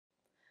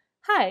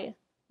Hi,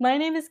 my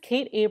name is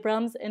Kate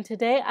Abrams, and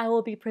today I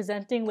will be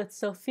presenting with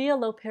Sofia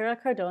Lopera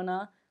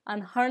Cardona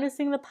on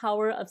harnessing the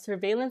power of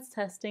surveillance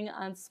testing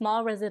on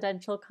small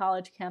residential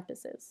college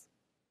campuses.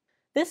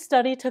 This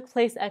study took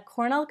place at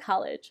Cornell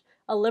College,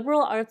 a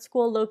liberal arts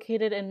school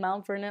located in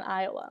Mount Vernon,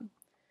 Iowa.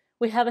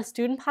 We have a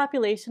student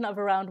population of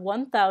around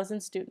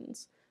 1,000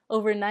 students,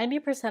 over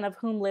 90% of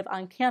whom live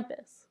on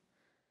campus.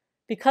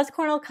 Because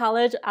Cornell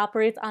College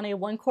operates on a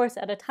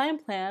one-course-at-a-time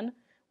plan,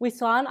 we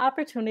saw an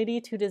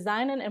opportunity to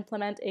design and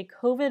implement a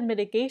COVID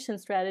mitigation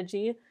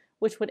strategy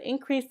which would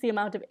increase the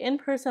amount of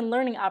in-person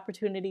learning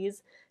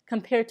opportunities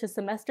compared to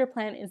semester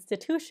plan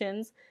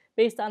institutions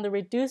based on the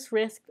reduced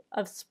risk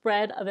of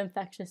spread of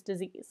infectious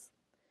disease.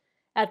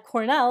 At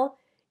Cornell,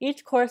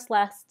 each course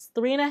lasts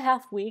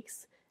 3.5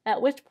 weeks,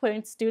 at which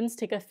point students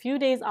take a few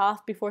days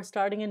off before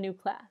starting a new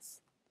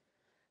class.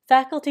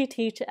 Faculty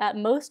teach at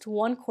most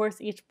one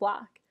course each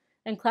block,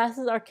 and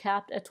classes are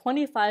capped at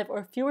 25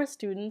 or fewer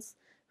students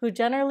who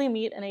generally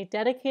meet in a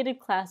dedicated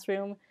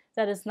classroom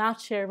that is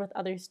not shared with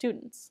other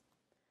students.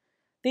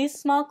 These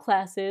small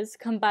classes,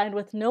 combined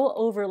with no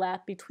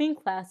overlap between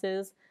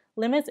classes,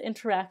 limits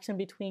interaction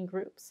between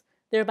groups,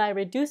 thereby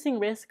reducing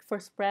risk for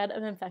spread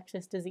of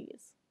infectious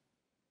disease.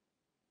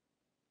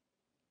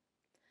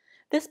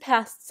 This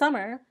past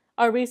summer,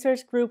 our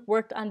research group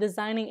worked on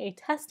designing a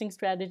testing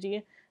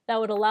strategy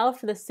that would allow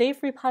for the safe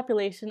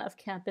repopulation of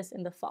campus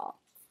in the fall.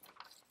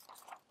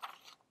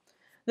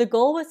 The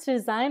goal was to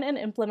design and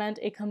implement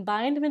a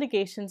combined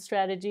mitigation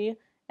strategy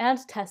and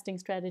testing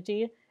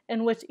strategy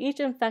in which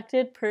each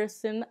infected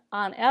person,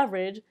 on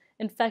average,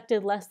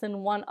 infected less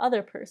than one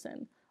other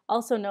person,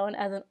 also known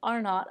as an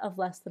R0 of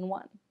less than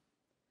 1.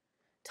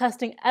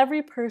 Testing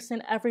every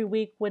person every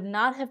week would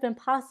not have been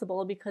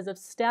possible because of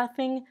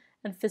staffing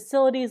and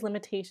facilities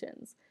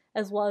limitations,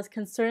 as well as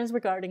concerns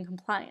regarding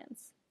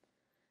compliance.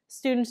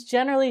 Students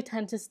generally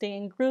tend to stay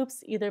in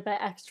groups either by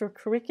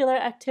extracurricular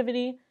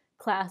activity,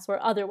 class,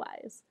 or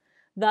otherwise.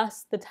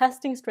 Thus, the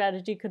testing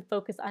strategy could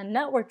focus on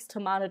networks to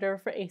monitor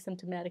for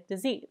asymptomatic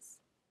disease.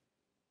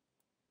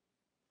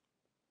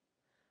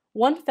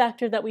 One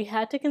factor that we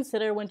had to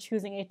consider when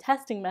choosing a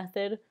testing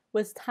method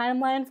was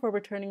timeline for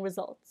returning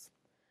results.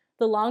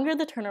 The longer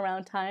the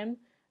turnaround time,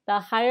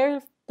 the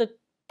higher the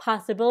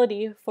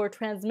possibility for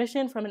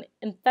transmission from an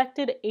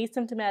infected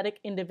asymptomatic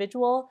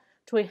individual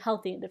to a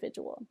healthy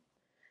individual.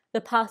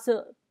 The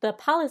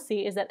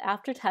policy is that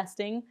after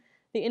testing,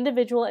 the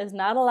individual is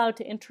not allowed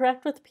to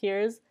interact with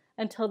peers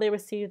until they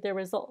receive their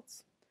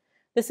results.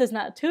 This is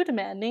not too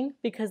demanding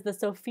because the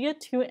Sofia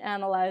 2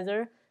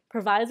 analyzer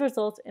provides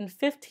results in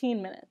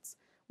 15 minutes,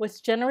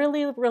 which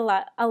generally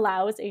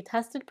allows a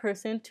tested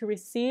person to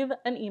receive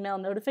an email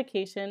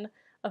notification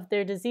of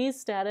their disease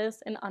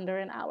status in under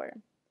an hour.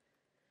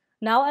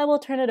 Now I will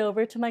turn it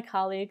over to my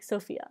colleague,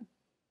 Sofia.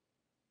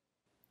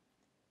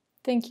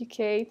 Thank you,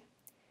 Kate.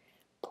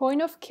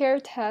 Point-of-care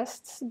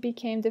tests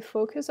became the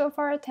focus of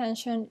our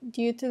attention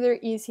due to their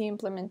easy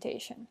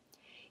implementation.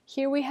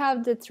 Here we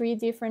have the 3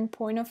 different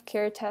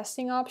point-of-care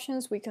testing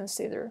options we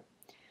consider.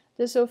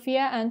 The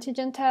Sofia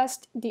antigen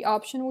test, the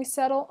option we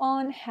settle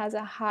on, has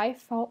a high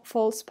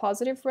false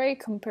positive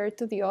rate compared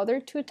to the other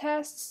 2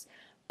 tests,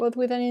 but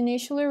with an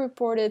initially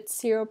reported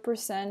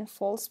 0%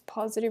 false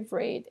positive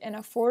rate and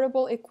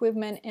affordable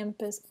equipment and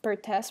per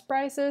test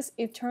prices,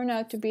 it turned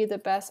out to be the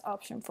best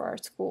option for our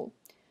school.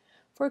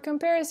 For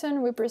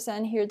comparison, we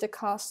present here the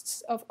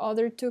costs of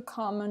other 2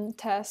 common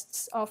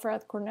tests offered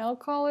at Cornell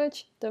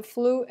College, the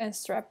flu and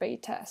strep A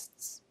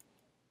tests.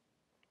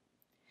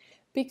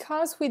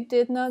 Because we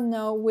did not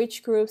know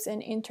which groups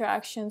and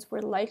interactions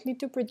were likely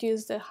to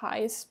produce the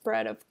highest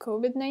spread of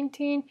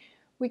COVID-19,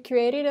 we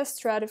created a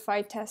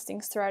stratified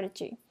testing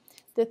strategy.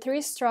 The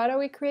 3 strata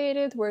we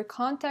created were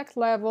contact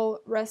level,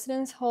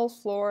 residence hall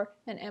floor,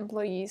 and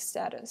employee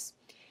status.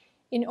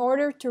 In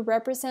order to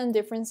represent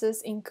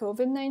differences in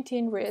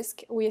COVID-19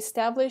 risk, we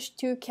established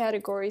 2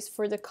 categories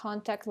for the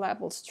contact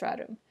level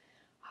stratum: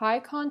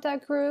 high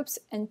contact groups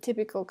and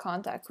typical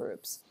contact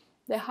groups.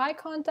 The high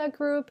contact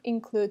group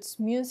includes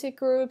music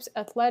groups,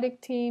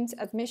 athletic teams,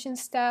 admission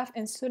staff,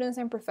 and students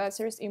and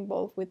professors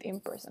involved with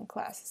in-person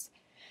classes.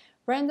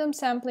 Random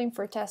sampling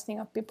for testing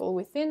of people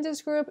within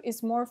this group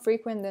is more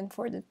frequent than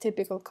for the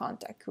typical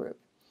contact group.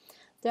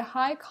 The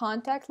high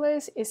contact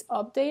list is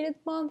updated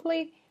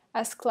monthly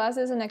as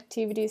classes and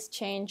activities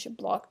change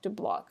block to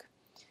block.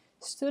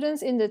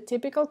 Students in the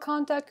typical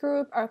contact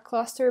group are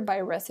clustered by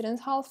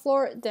residence hall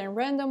floor, then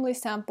randomly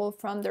sampled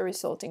from the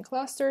resulting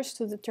clusters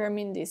to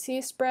determine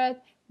disease spread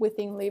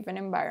within living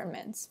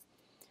environments.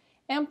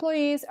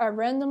 Employees are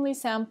randomly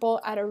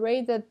sampled at a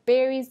rate that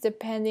varies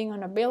depending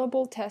on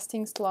available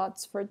testing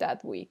slots for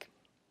that week.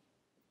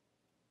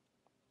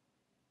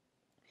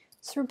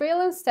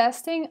 Surveillance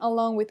testing,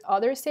 along with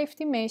other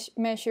safety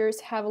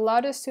measures, have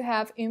allowed us to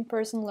have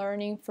in-person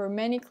learning for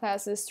many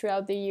classes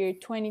throughout the year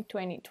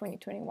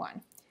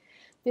 2020-2021.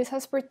 This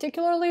has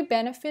particularly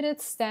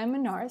benefited STEM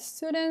and arts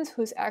students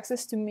whose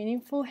access to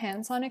meaningful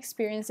hands-on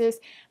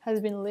experiences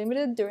has been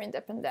limited during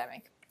the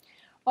pandemic.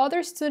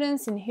 Other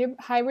students in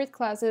hybrid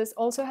classes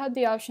also had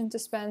the option to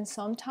spend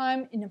some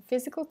time in a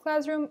physical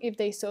classroom if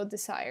they so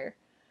desire.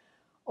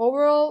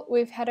 Overall,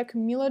 we've had a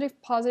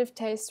cumulative positive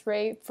test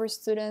rate for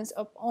students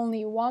of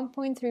only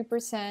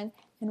 1.3%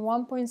 and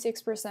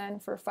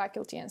 1.6% for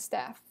faculty and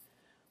staff.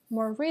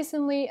 More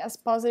recently, as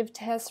positive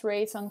test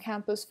rates on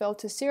campus fell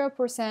to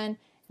 0%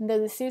 and the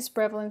disease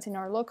prevalence in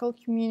our local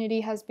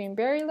community has been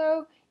very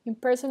low,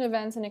 in-person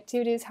events and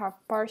activities have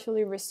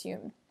partially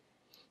resumed.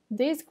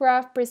 This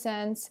graph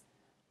presents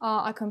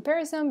a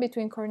comparison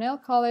between Cornell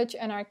College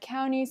and our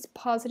county's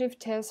positive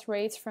test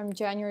rates from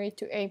January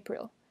to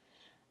April.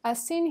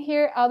 As seen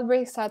here,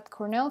 outbreaks at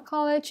Cornell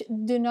College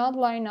do not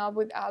line up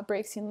with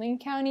outbreaks in Linn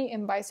County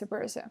and vice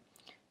versa.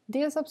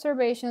 These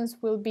observations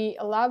will be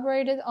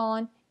elaborated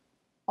on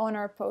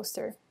our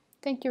poster.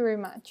 Thank you very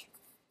much.